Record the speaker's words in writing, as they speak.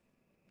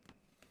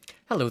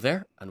Hello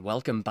there, and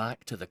welcome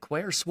back to the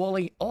Quare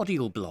Swally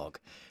audio blog.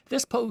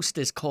 This post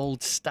is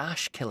called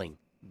Stash Killing,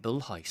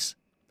 Bullhouse.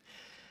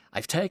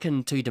 I've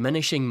taken to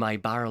diminishing my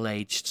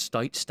barrel-aged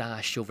stout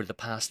stash over the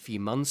past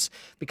few months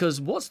because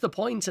what's the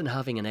point in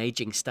having an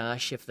aging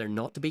stash if they're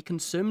not to be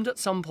consumed at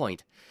some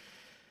point?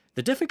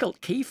 The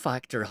difficult key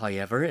factor,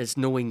 however, is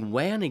knowing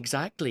when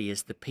exactly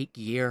is the peak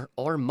year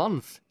or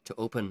month to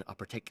open a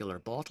particular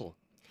bottle.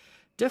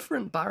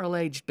 Different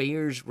barrel-aged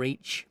beers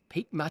reach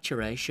peak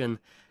maturation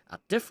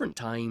at different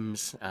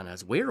times, and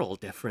as we're all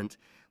different,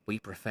 we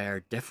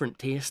prefer different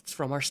tastes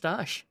from our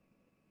stash.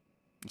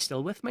 You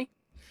still with me?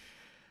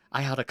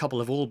 I had a couple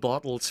of old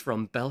bottles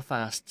from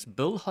Belfast's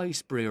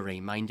Bullhouse Brewery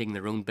minding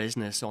their own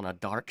business on a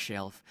dark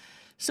shelf,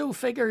 so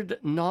figured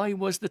now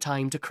was the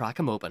time to crack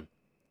 'em open.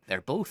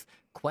 They're both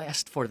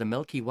Quest for the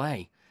Milky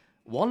Way,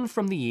 one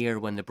from the year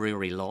when the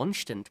brewery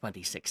launched in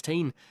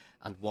 2016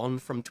 and one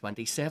from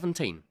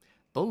 2017,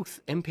 both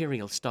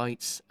imperial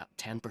stouts at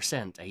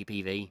 10%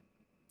 ABV.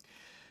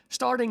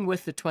 Starting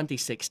with the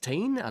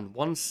 2016, and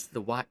once the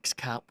wax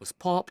cap was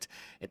popped,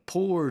 it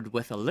poured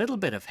with a little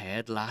bit of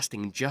head,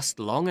 lasting just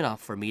long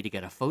enough for me to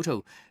get a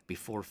photo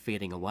before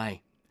fading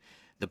away.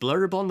 The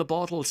blurb on the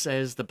bottle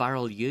says the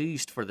barrel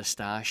used for the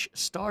stash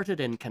started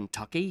in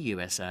Kentucky,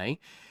 USA,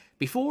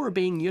 before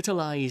being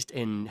utilised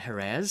in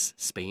Jerez,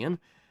 Spain,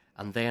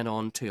 and then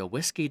on to a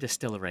whiskey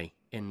distillery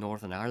in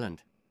Northern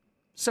Ireland.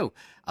 So,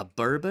 a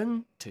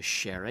bourbon to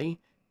sherry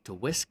to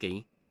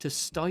whiskey to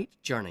stout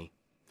journey.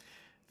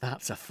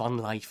 That's a fun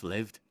life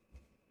lived.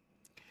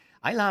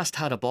 I last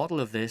had a bottle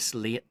of this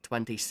late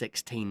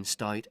 2016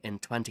 stout in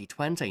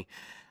 2020,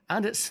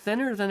 and it's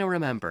thinner than I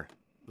remember.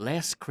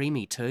 Less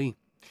creamy too.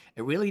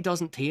 It really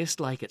doesn't taste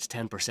like it's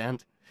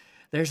 10%.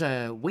 There's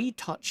a wee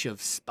touch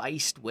of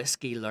spiced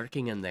whiskey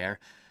lurking in there,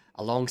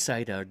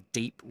 alongside a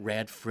deep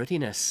red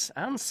fruitiness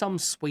and some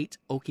sweet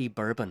oaky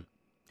bourbon.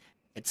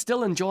 It's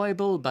still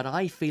enjoyable, but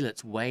I feel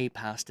it's way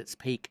past its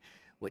peak,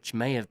 which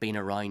may have been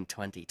around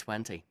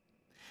 2020.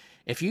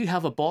 If you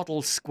have a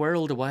bottle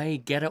squirreled away,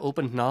 get it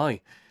opened now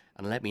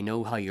and let me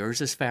know how yours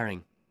is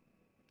faring.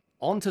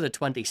 On to the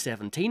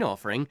 2017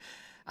 offering,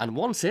 and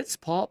once it's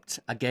popped,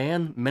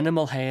 again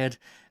minimal head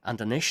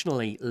and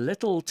initially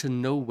little to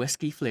no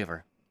whiskey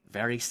flavour.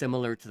 Very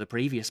similar to the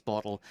previous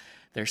bottle.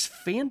 There's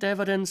faint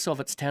evidence of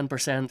its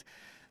 10%,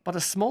 but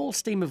a small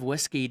steam of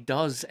whiskey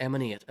does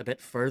emanate a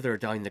bit further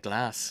down the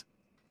glass.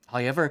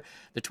 However,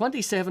 the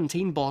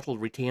 2017 bottle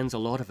retains a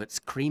lot of its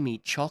creamy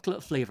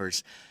chocolate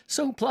flavours,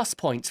 so plus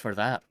points for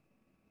that.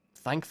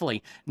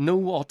 Thankfully, no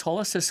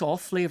autolysis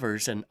off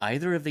flavours in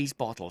either of these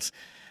bottles,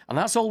 and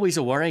that's always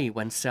a worry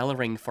when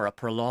cellaring for a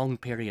prolonged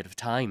period of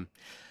time.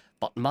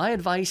 But my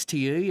advice to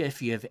you,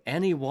 if you have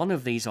any one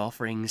of these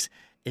offerings,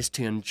 is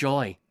to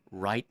enjoy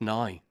right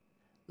now.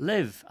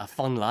 Live a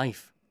fun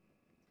life.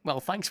 Well,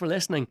 thanks for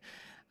listening,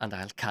 and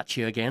I'll catch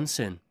you again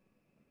soon.